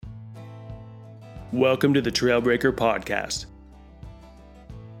Welcome to the Trailbreaker Podcast.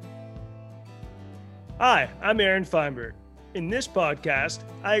 Hi, I'm Aaron Feinberg. In this podcast,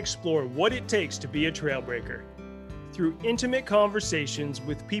 I explore what it takes to be a trailbreaker. Through intimate conversations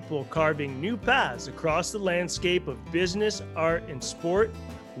with people carving new paths across the landscape of business, art, and sport,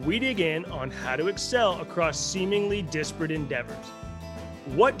 we dig in on how to excel across seemingly disparate endeavors.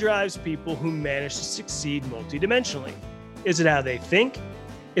 What drives people who manage to succeed multidimensionally? Is it how they think?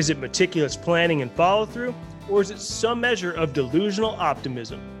 Is it meticulous planning and follow-through? Or is it some measure of delusional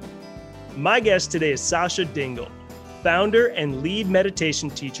optimism? My guest today is Sasha Dingle, founder and lead meditation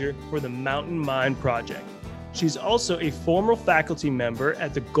teacher for the Mountain Mind Project. She's also a former faculty member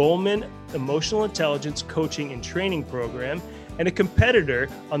at the Goldman Emotional Intelligence Coaching and Training Program and a competitor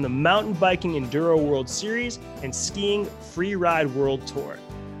on the Mountain Biking Enduro World Series and Skiing Free Ride World Tour.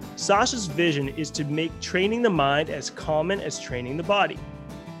 Sasha's vision is to make training the mind as common as training the body.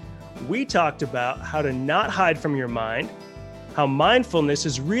 We talked about how to not hide from your mind, how mindfulness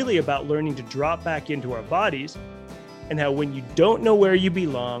is really about learning to drop back into our bodies, and how when you don't know where you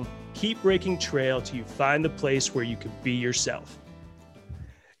belong, keep breaking trail till you find the place where you can be yourself.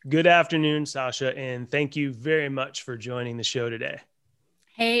 Good afternoon, Sasha, and thank you very much for joining the show today.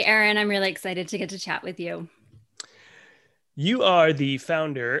 Hey, Aaron, I'm really excited to get to chat with you. You are the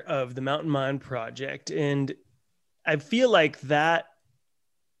founder of the Mountain Mind Project, and I feel like that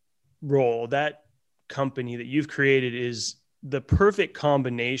role, that company that you've created is the perfect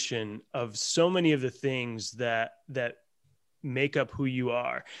combination of so many of the things that make up who you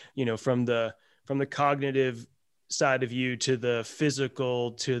are, you know, from the cognitive side of you to the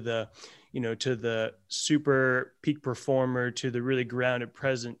physical, to the, you know, to the super peak performer, to the really grounded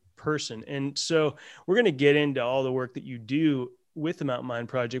present person. And so we're going to get into all the work that you do with the Mountain Mind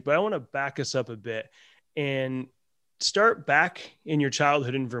Project, but I want to back us up a bit and start back in your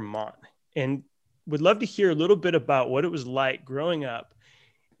childhood in Vermont, and would love to hear a little bit about what it was like growing up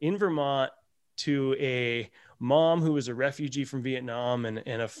in Vermont to a mom who was a refugee from Vietnam and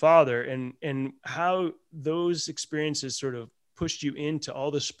a father, and how those experiences sort of pushed you into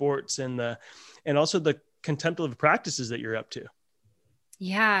all the sports and also the contemplative practices that you're up to.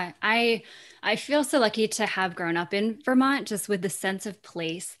 Yeah, I feel so lucky to have grown up in Vermont, just with the sense of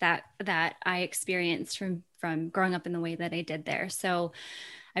place that I experienced from growing up in the way that I did there. So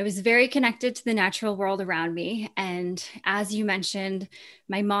I was very connected to the natural world around me. And as you mentioned,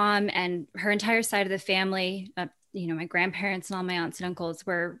 my mom and her entire side of the family, my grandparents and all my aunts and uncles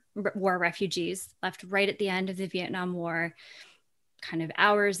were war refugees, left right at the end of the Vietnam War, kind of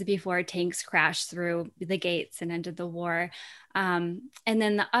hours before tanks crashed through the gates and ended the war. And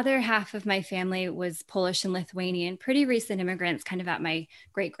then the other half of my family was Polish and Lithuanian, pretty recent immigrants, kind of at my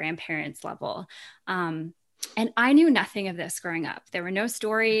great grandparents' level. And I knew nothing of this growing up. There were no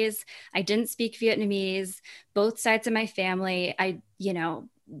stories. I didn't speak Vietnamese. Both sides of my family, I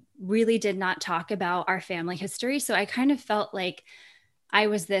really did not talk about our family history. So I kind of felt like I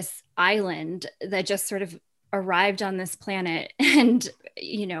was this island that just sort of arrived on this planet and,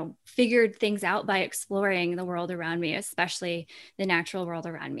 figured things out by exploring the world around me, especially the natural world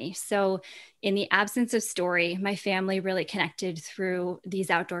around me. So in the absence of story, my family really connected through these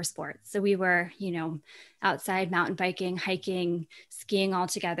outdoor sports. So we were, outside mountain biking, hiking, skiing all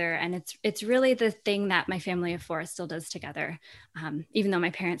together. And it's really the thing that my family of four still does together, even though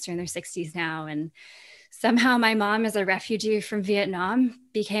my parents are in their 60s now. And somehow my mom, as a refugee from Vietnam,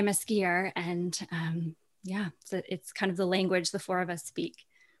 became a skier. And so it's kind of the language the four of us speak.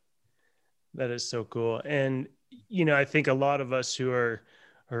 That is so cool. And, I think a lot of us who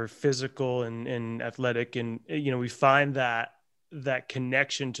are physical and athletic, and, we find that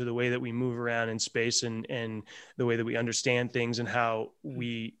connection to the way that we move around in space and the way that we understand things, and how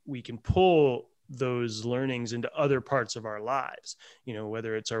we can pull those learnings into other parts of our lives,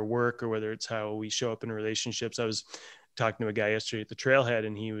 whether it's our work or whether it's how we show up in relationships. I was talking to a guy yesterday at the trailhead,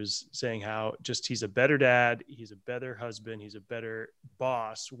 and he was saying how just he's a better dad, he's a better husband, he's a better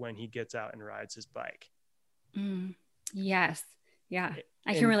boss when he gets out and rides his bike. Yes. Yeah.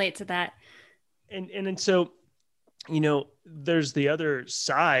 I can relate to that. And so, there's the other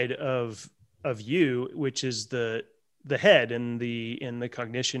side of you, which is the head and the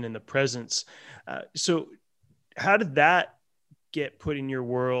cognition and the presence. So how did that get put in your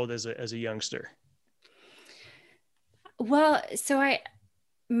world as a youngster? Well, so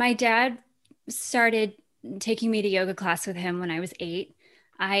my dad started taking me to yoga class with him when I was 8.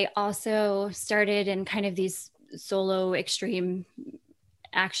 I also started in kind of these solo extreme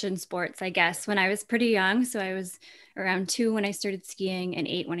action sports, I guess, when I was pretty young. So I was around 2 when I started skiing and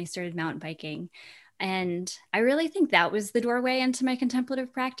 8 when I started mountain biking. And I really think that was the doorway into my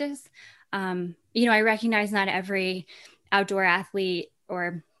contemplative practice. I recognize not every outdoor athlete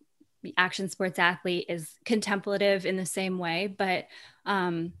or action sports athlete is contemplative in the same way, but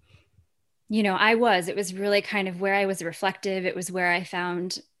it was really kind of where I was reflective. It was where I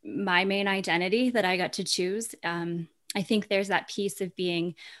found my main identity that I got to choose. I think there's that piece of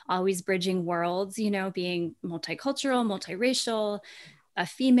being always bridging worlds, being multicultural, multiracial, a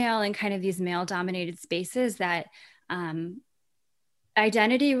female in kind of these male dominated spaces that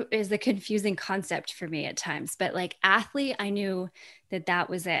identity is a confusing concept for me at times, but like athlete, I knew that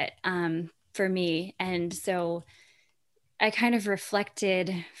was it for me. And so I kind of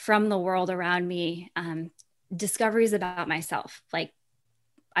reflected from the world around me, discoveries about myself. Like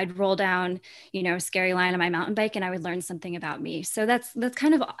I'd roll down, a scary line on my mountain bike and I would learn something about me. So that's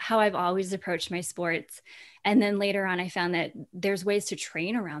kind of how I've always approached my sports. And then later on, I found that there's ways to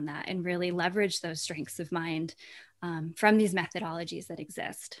train around that and really leverage those strengths of mind from these methodologies that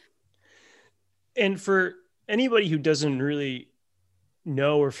exist. And for anybody who doesn't really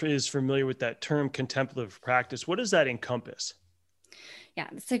know or is familiar with that term contemplative practice, what does that encompass? Yeah,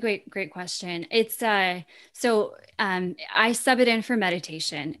 that's a great question. It's I sub it in for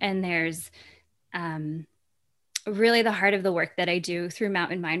meditation, and there's really the heart of the work that I do through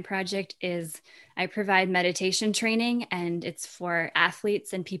Mountain Mind Project is I provide meditation training, and it's for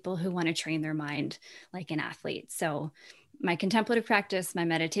athletes and people who want to train their mind like an athlete. So my contemplative practice, my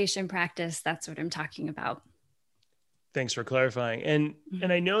meditation practice, that's what I'm talking about. Thanks for clarifying. And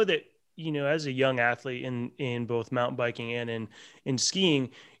I know that, as a young athlete in both mountain biking and in skiing,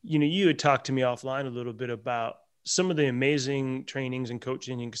 you had talked to me offline a little bit about some of the amazing trainings and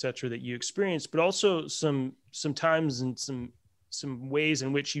coaching, et cetera, that you experienced, but also some times and some ways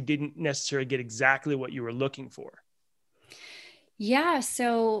in which you didn't necessarily get exactly what you were looking for. Yeah.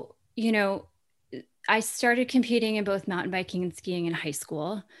 So, I started competing in both mountain biking and skiing in high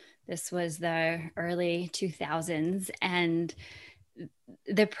school. This was the early 2000s. And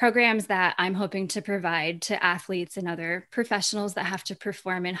the programs that I'm hoping to provide to athletes and other professionals that have to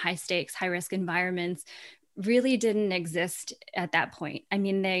perform in high stakes, high risk environments really didn't exist at that point. I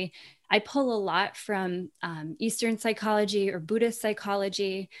mean, I pull a lot from Eastern psychology or Buddhist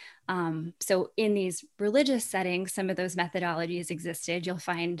psychology. So in these religious settings, some of those methodologies existed. You'll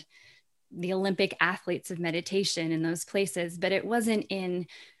find the Olympic athletes of meditation in those places, but it wasn't in,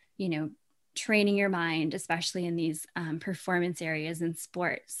 training your mind, especially in these performance areas in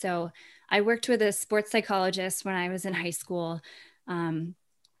sport. So I worked with a sports psychologist when I was in high school. And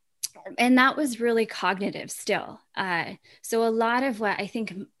that was really cognitive still. So a lot of what I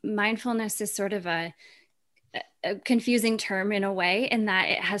think mindfulness is sort of a confusing term in a way, in that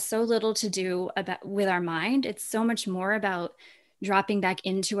it has so little to do with our mind. It's so much more about dropping back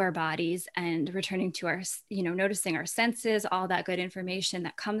into our bodies and returning to our, noticing our senses, all that good information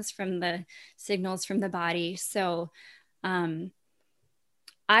that comes from the signals from the body. So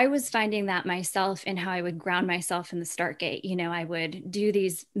I was finding that myself in how I would ground myself in the start gate. I would do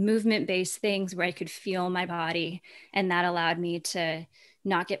these movement-based things where I could feel my body, and that allowed me to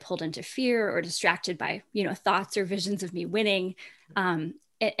not get pulled into fear or distracted by, thoughts or visions of me winning. And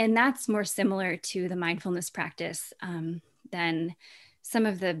that's more similar to the mindfulness practice than some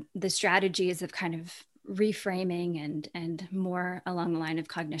of the strategies of kind of reframing and more along the line of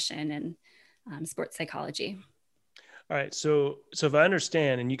cognition and sports psychology. All right. So if I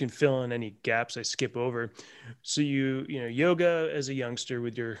understand, and you can fill in any gaps I skip over. So yoga as a youngster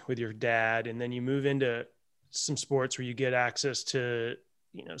with your dad, and then you move into some sports where you get access to,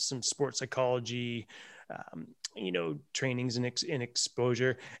 some sports psychology, trainings and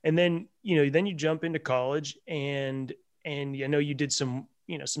exposure. And then, then you jump into college, and I know you did some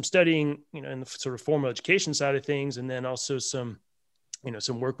studying, in the sort of formal education side of things, and then also some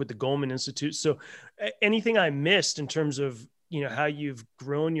work with the Goldman Institute. So anything I missed in terms of, how you've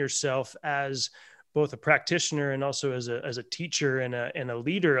grown yourself as both a practitioner and also as a teacher and a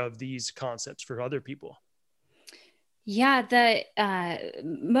leader of these concepts for other people? Yeah,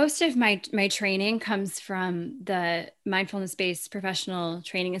 most of my training comes from the Mindfulness-Based Professional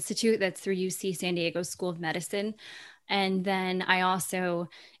Training Institute that's through UC San Diego School of Medicine. And then I also,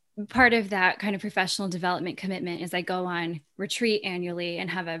 part of that kind of professional development commitment is I go on retreat annually and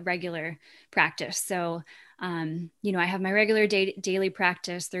have a regular practice. So, I have my regular daily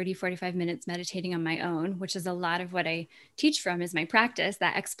practice, 30, 45 minutes meditating on my own, which is a lot of what I teach from is my practice,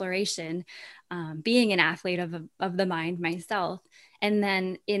 that exploration, being an athlete of the mind myself. And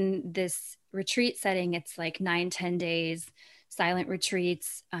then in this retreat setting, it's like 9-10 days, silent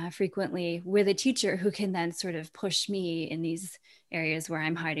retreats, frequently with a teacher who can then sort of push me in these areas where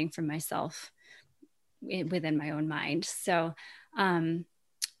I'm hiding from myself. within my own mind. So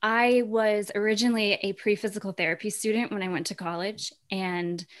I was originally a pre-physical therapy student when I went to college,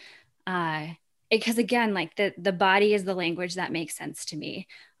 and because again, like the body is the language that makes sense to me.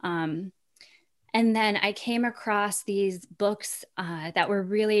 And then I came across these books that were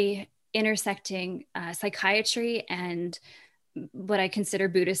really intersecting psychiatry and what I consider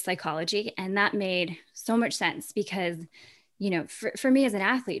Buddhist psychology. And that made so much sense because, you know, for me as an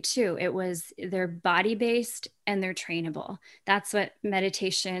athlete too, it was they're body based and they're trainable. That's what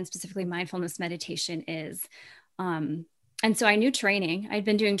meditation, specifically mindfulness meditation, is. And so I knew training. I'd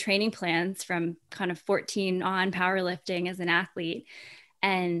been doing training plans from kind of 14 on, powerlifting as an athlete.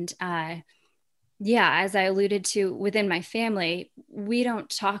 And yeah, as I alluded to, within my family, we don't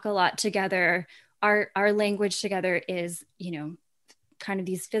talk a lot together. Our language together is, you know, kind of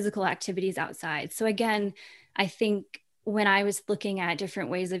these physical activities outside. So again, I think when I was looking at different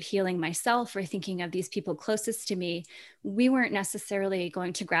ways of healing myself or thinking of these people closest to me, we weren't necessarily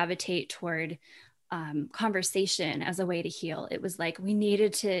going to gravitate toward conversation as a way to heal. It was like we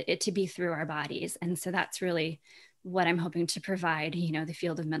needed it to be through our bodies. And so that's really what I'm hoping to provide, you know, the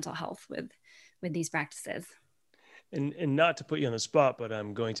field of mental health with these practices. And not to put you on the spot, but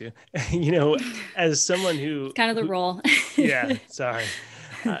I'm going to, you know, as someone It's kind of the role. Yeah, sorry.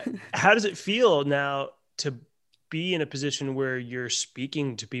 How does it feel now to be in a position where you're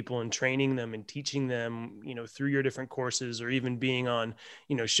speaking to people and training them and teaching them, you know, through your different courses, or even being on,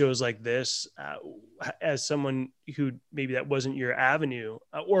 you know, shows like this, as someone who maybe that wasn't your avenue,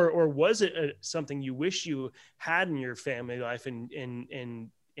 or was it something you wish you had in your family life, and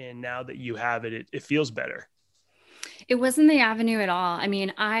now that you have it, it feels better? It wasn't the avenue at all. I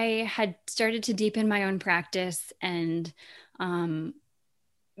mean, I had started to deepen my own practice and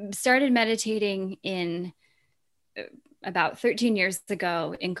started meditating in about 13 years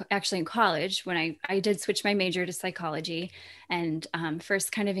ago, actually in college, when I did switch my major to psychology, and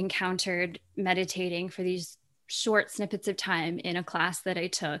first kind of encountered meditating for these short snippets of time in a class that I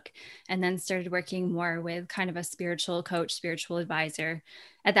took, and then started working more with kind of a spiritual coach, spiritual advisor.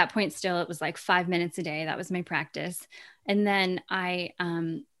 At that point, still, it was like 5 minutes a day. That was my practice. And then I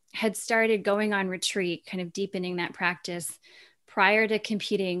had started going on retreat, kind of deepening that practice prior to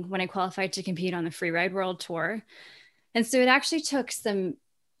competing, when I qualified to compete on the Freeride World Tour. And so it actually took some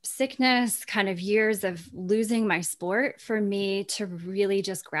sickness, kind of years of losing my sport, for me to really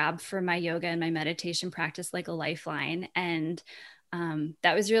just grab for my yoga and my meditation practice like a lifeline. And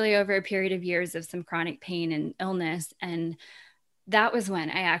that was really over a period of years of some chronic pain and illness. And that was when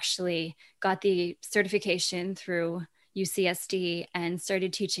I actually got the certification through UCSD and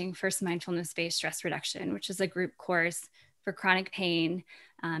started teaching first mindfulness-based stress reduction, which is a group course for chronic pain,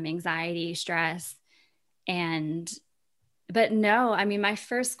 anxiety, stress. But no, I mean, my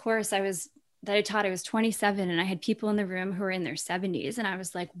first course that I taught, I was 27, and I had people in the room who were in their 70s. And I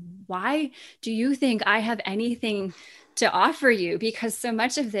was like, why do you think I have anything to offer you? Because so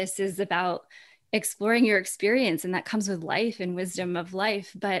much of this is about exploring your experience, and that comes with life and wisdom of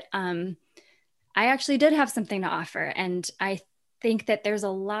life. But I actually did have something to offer. And I think that there's a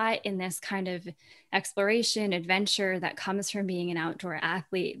lot in this kind of exploration, adventure that comes from being an outdoor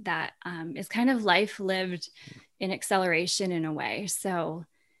athlete that is kind of life lived in acceleration in a way. So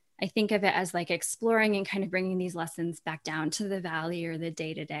I think of it as like exploring and kind of bringing these lessons back down to the valley or the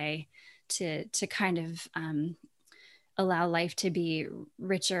day to day to kind of allow life to be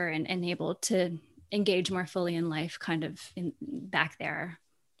richer and able to engage more fully in life, kind of back there.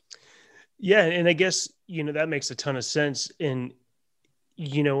 Yeah. And I guess, you know, that makes a ton of sense. And,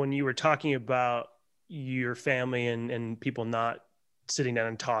 you know, when you were talking about your family and people not sitting down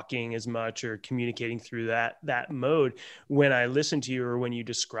and talking as much or communicating through that mode, when I listen to you or when you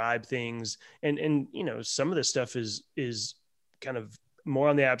describe things, and you know, some of this stuff is kind of more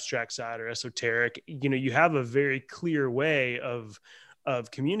on the abstract side or esoteric, you know, you have a very clear way of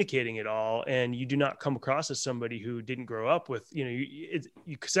communicating it all, and you do not come across as somebody who didn't grow up with, you know,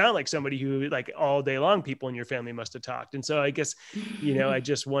 you sound like somebody who, like, all day long people in your family must have talked. And so I guess, you know, I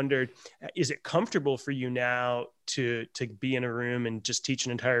just wondered, is it comfortable for you now to be in a room and just teach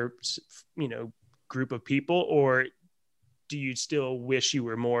an entire, you know, group of people, or do you still wish you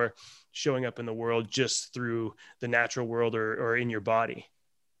were more showing up in the world just through the natural world or in your body?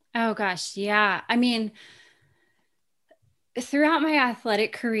 Oh gosh, yeah. I mean, throughout my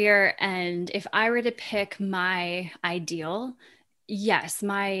athletic career, and if I were to pick my ideal, yes,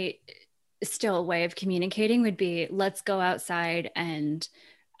 my still way of communicating would be, let's go outside and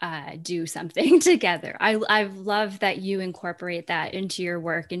do something together. I love that you incorporate that into your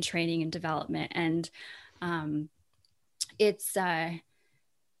work and training and development. And it's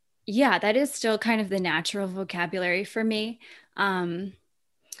Yeah, that is still kind of the natural vocabulary for me. Um,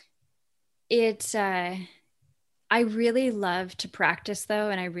 it I really love to practice though,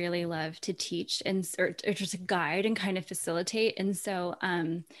 and I really love to teach and or just guide and kind of facilitate. And so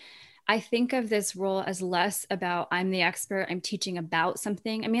I think of this role as less about I'm the expert, I'm teaching about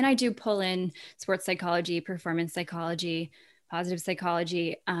something. I mean, I do pull in sports psychology, performance psychology, positive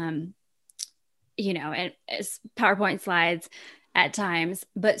psychology, and it's PowerPoint slides at times,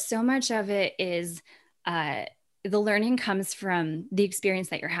 but so much of it is uh, the learning comes from the experience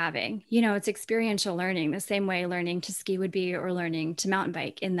that you're having. It's experiential learning, the same way learning to ski would be or learning to mountain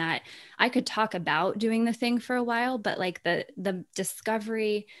bike, in that I could talk about doing the thing for a while, but like the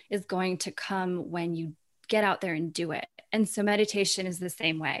discovery is going to come when you get out there and do it. And so meditation is the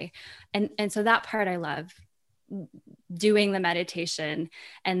same way. And so that part I love, doing the meditation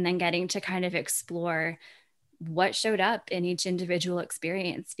and then getting to kind of explore what showed up in each individual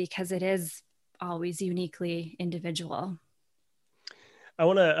experience, because it is always uniquely individual. I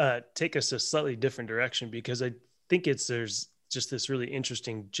want to take us a slightly different direction because I think there's just this really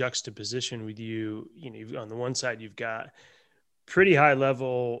interesting juxtaposition with you. On the one side, you've got pretty high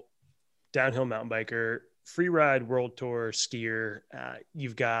level downhill mountain biker, free ride world tour skier.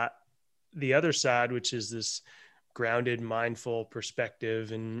 You've got the other side, which is this grounded, mindful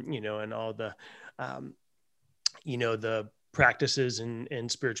perspective, and all the, the practices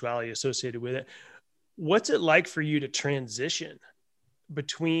and spirituality associated with it. What's it like for you to transition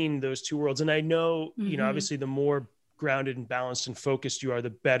between those two worlds? And I know, obviously the more grounded and balanced and focused you are, the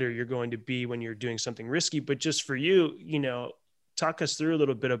better you're going to be when you're doing something risky. But just for you, talk us through a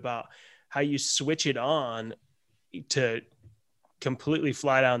little bit about how you switch it on to completely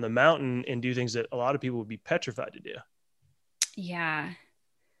fly down the mountain and do things that a lot of people would be petrified to do. Yeah.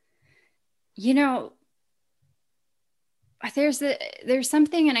 You know, there's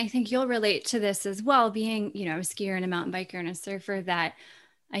something, and I think you'll relate to this as well, being, a skier and a mountain biker and a surfer, that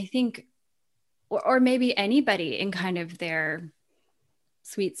I think, or maybe anybody in kind of their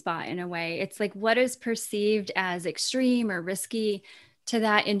sweet spot in a way, it's like what is perceived as extreme or risky to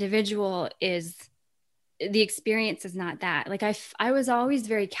that individual is the experience is not that. Like I was always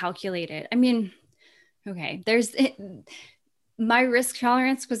very calculated. I mean, okay, my risk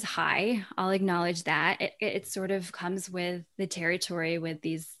tolerance was high. I'll acknowledge that. It sort of comes with the territory with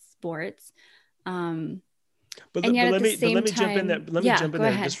these sports. And yet at the same time, let me yeah, jump in go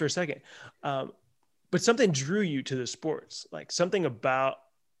there ahead. just for a second. But something drew you to the sports, like something about,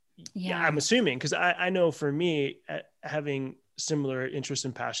 Yeah. I'm assuming, because I know for me, having similar interests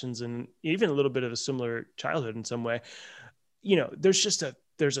and passions and even a little bit of a similar childhood in some way,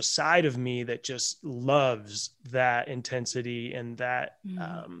 there's a side of me that just loves that intensity and that,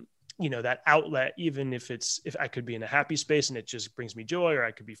 that outlet, even if I could be in a happy space and it just brings me joy, or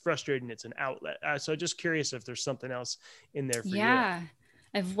I could be frustrated and it's an outlet. So just curious if there's something else in there for you. Yeah.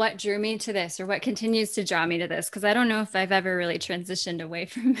 Of what drew me to this, or what continues to draw me to this, because I don't know if I've ever really transitioned away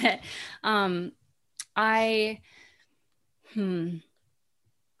from it. I, hmm,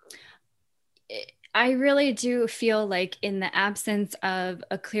 I really do feel like in the absence of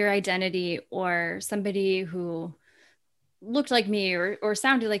a clear identity or somebody who looked like me or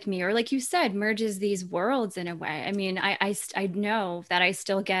sounded like me, or like you said, merges these worlds in a way. I mean, I know that I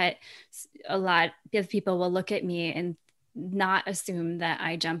still get a lot of people will look at me and not assume that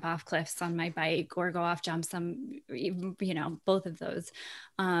I jump off cliffs on my bike or go off jumps, both of those.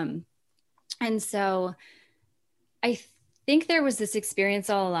 And so I think there was this experience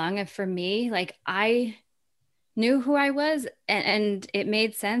all along of, for me, like I knew who I was, and it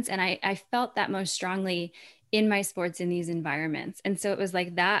made sense. And I felt that most strongly in my sports in these environments. And so it was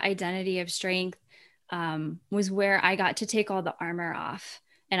like that identity of strength was where I got to take all the armor off.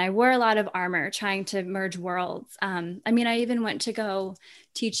 And I wore a lot of armor trying to merge worlds. I mean, I even went to go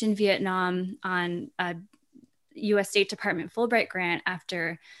teach in Vietnam on a US State Department Fulbright grant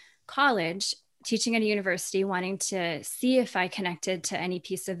after college, teaching at a university, wanting to see if I connected to any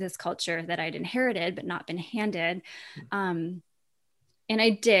piece of this culture that I'd inherited but not been handed. And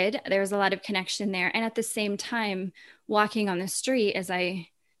I did. There was a lot of connection there. And at the same time, walking on the street,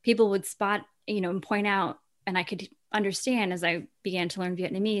 people would spot, and point out, and I could understand as I began to learn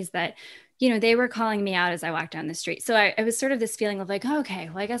Vietnamese that, they were calling me out as I walked down the street. So I was sort of this feeling of like, oh, okay,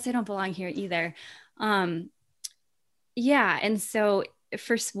 well, I guess I don't belong here either. Yeah. And so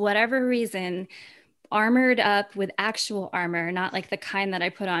for whatever reason, armored up with actual armor, not like the kind that I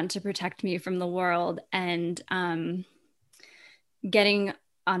put on to protect me from the world, and getting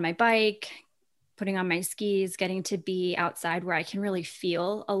on my bike, putting on my skis, getting to be outside where I can really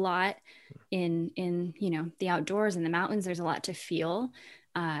feel a lot in the outdoors, in the mountains. There's a lot to feel.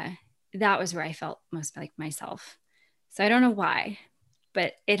 that was where I felt most like myself. So I don't know why,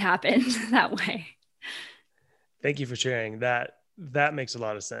 but it happened that way. Thank you for sharing that. That makes a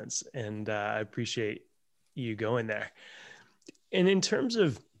lot of sense. And I appreciate you going there. And in terms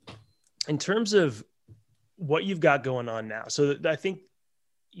of what you've got going on now, so I think,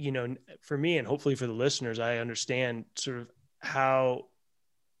 for me and hopefully for the listeners, I understand sort of how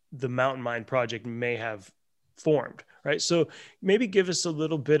the Mountain Mind Project may have formed, right? So maybe give us a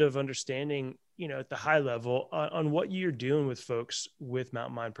little bit of understanding, at the high level on what you're doing with folks with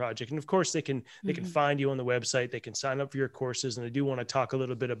Mountain Mind Project. And of course they can find you on the website, they can sign up for your courses. And I do want to talk a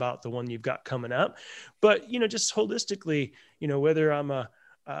little bit about the one you've got coming up, but, just holistically, whether I'm an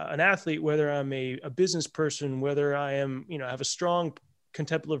athlete, whether I'm a business person, whether I am, have a strong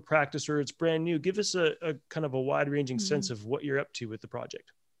contemplative practice or it's brand new, give us a kind of a wide ranging sense of what you're up to with the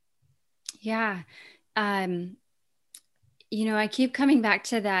project. Yeah. I keep coming back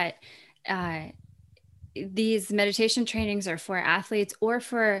to that. These meditation trainings are for athletes or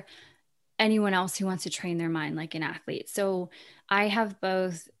for anyone else who wants to train their mind like an athlete. So I have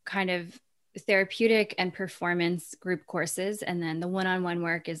both kind of therapeutic and performance group courses. And then the one-on-one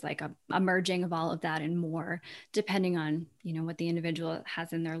work is like a merging of all of that and more, depending on, what the individual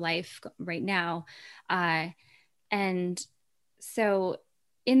has in their life right now. And so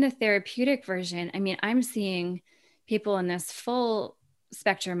in the therapeutic version, I mean, I'm seeing people in this full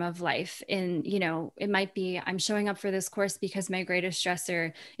spectrum of life. It might be I'm showing up for this course because my greatest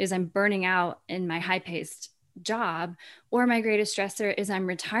stressor is I'm burning out in my high-paced job, or my greatest stressor is I'm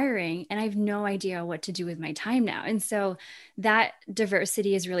retiring and I have no idea what to do with my time now. And so that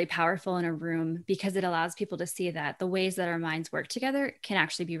diversity is really powerful in a room because it allows people to see that the ways that our minds work together can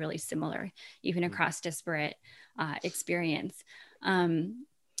actually be really similar, even across disparate experience. And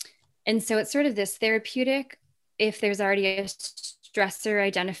so it's sort of this therapeutic, if there's already a stressor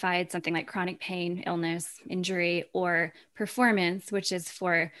identified, something like chronic pain, illness, injury, or performance, which is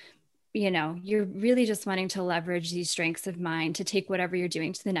for, you're really just wanting to leverage these strengths of mind to take whatever you're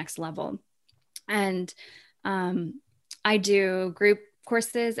doing to the next level. And I do group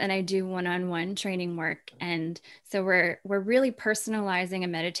courses and I do one-on-one training work. And so we're really personalizing a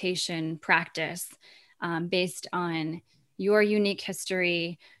meditation practice based on your unique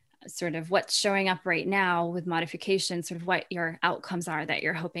history, sort of what's showing up right now with modification, sort of what your outcomes are that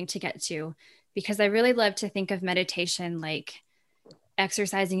you're hoping to get to. Because I really love to think of meditation like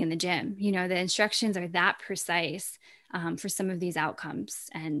exercising in the gym. The instructions are that precise for some of these outcomes.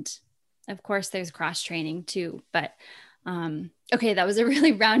 And of course, there's cross training too. But okay, that was a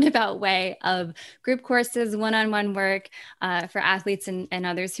really roundabout way of group courses, one-on-one work for athletes and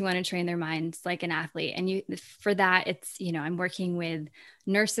others who want to train their minds like an athlete. And for that, it's, I'm working with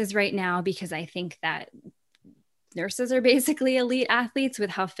nurses right now because I think that nurses are basically elite athletes with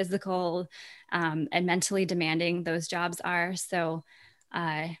how physical and mentally demanding those jobs are. So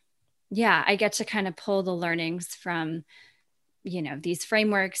yeah, I get to kind of pull the learnings from these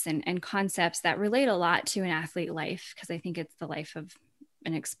frameworks and concepts that relate a lot to an athlete life, because I think it's the life of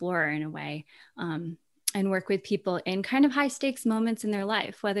an explorer in a way, and work with people in kind of high stakes moments in their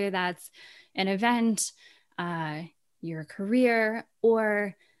life, whether that's an event, your career,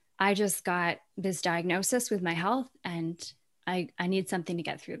 or I just got this diagnosis with my health and I need something to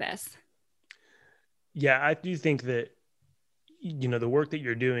get through this. Yeah, I do think that the work that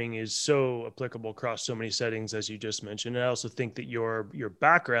you're doing is so applicable across so many settings, as you just mentioned. And I also think that your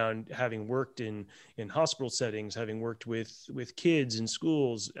background, having worked in hospital settings, having worked with kids in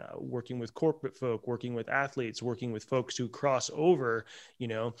schools, working with corporate folk, working with athletes, working with folks who cross over,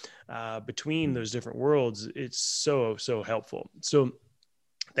 between those different worlds, it's so helpful. So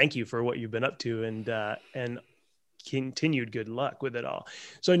thank you for what you've been up to, and continued good luck with it all.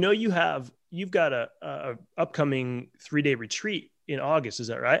 So I know you've got a upcoming 3-day retreat in August. Is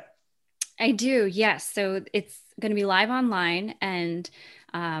that right? I do. Yes. So it's going to be live online, and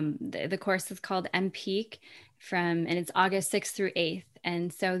the course is called MPeak and it's August 6th through 8th.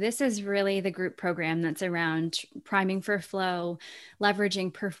 And so this is really the group program that's around priming for flow,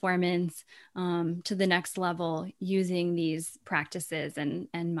 leveraging performance to the next level using these practices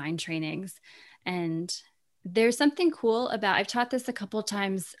and mind trainings. And there's something cool about, I've taught this a couple of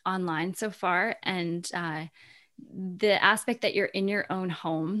times online so far, and the aspect that you're in your own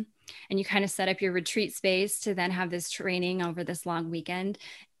home and you kind of set up your retreat space to then have this training over this long weekend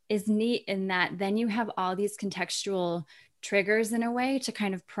is neat, in that then you have all these contextual triggers in a way to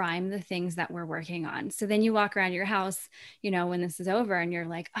kind of prime the things that we're working on. So then you walk around your house, when this is over, and you're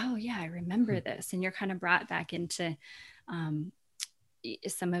like, oh yeah, I remember this. And you're kind of brought back into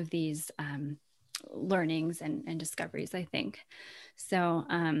some of these learnings and discoveries, I think. So,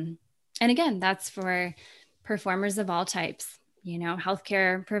 and again, that's for performers of all types,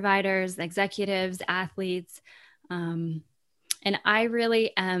 healthcare providers, executives, athletes. And I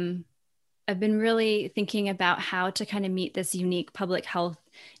really am I've been really thinking about how to kind of meet this unique public health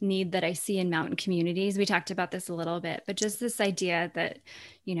need that I see in mountain communities. We talked about this a little bit, but just this idea that,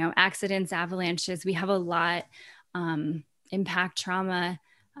 accidents, avalanches, we have a lot, impact trauma.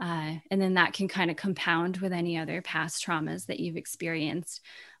 And then that can kind of compound with any other past traumas that you've experienced.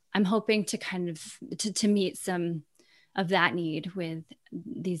 I'm hoping to kind of to meet some of that need with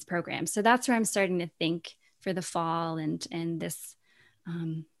these programs. So that's where I'm starting to think for the fall and this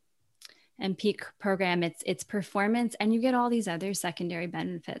and peak program. It's performance, and you get all these other secondary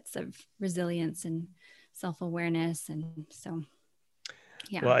benefits of resilience and self-awareness. And so,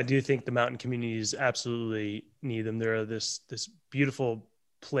 yeah. Well, I do think the mountain communities absolutely need them. They're this beautiful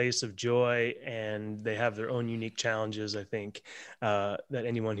place of joy, and they have their own unique challenges, I think, that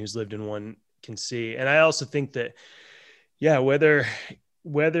anyone who's lived in one can see. And I also think that, yeah,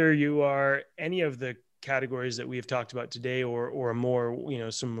 whether you are any of the categories that we've talked about today, or more,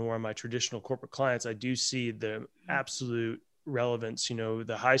 some more of my traditional corporate clients, I do see the absolute relevance,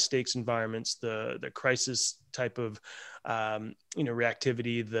 the high stakes environments, the crisis type of,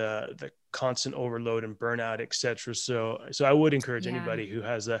 reactivity, the constant overload and burnout, et cetera. So I would encourage anybody who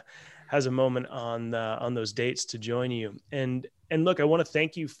has a moment on those dates to join you. And look, I want to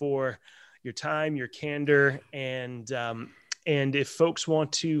thank you for your time, your candor, and if folks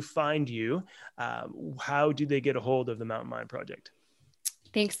want to find you, how do they get a hold of the Mountain Mind Project?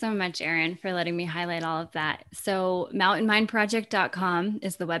 Thanks so much, Aaron, for letting me highlight all of that. So mountainmindproject.com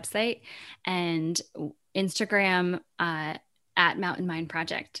is the website, and Instagram at Mountain Mind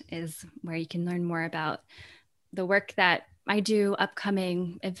Project is where you can learn more about the work that I do,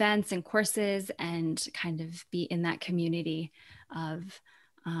 upcoming events and courses, and kind of be in that community of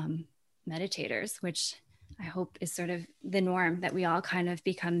meditators, which I hope is sort of the norm, that we all kind of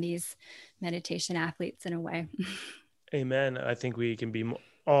become these meditation athletes in a way. Amen. I think we can be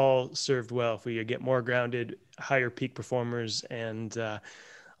all served well if we get more grounded, higher peak performers, and a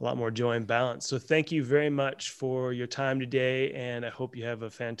lot more joy and balance. So thank you very much for your time today, and I hope you have a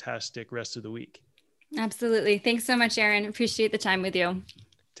fantastic rest of the week. Absolutely. Thanks so much, Aaron. Appreciate the time with you.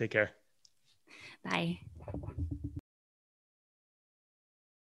 Take care. Bye.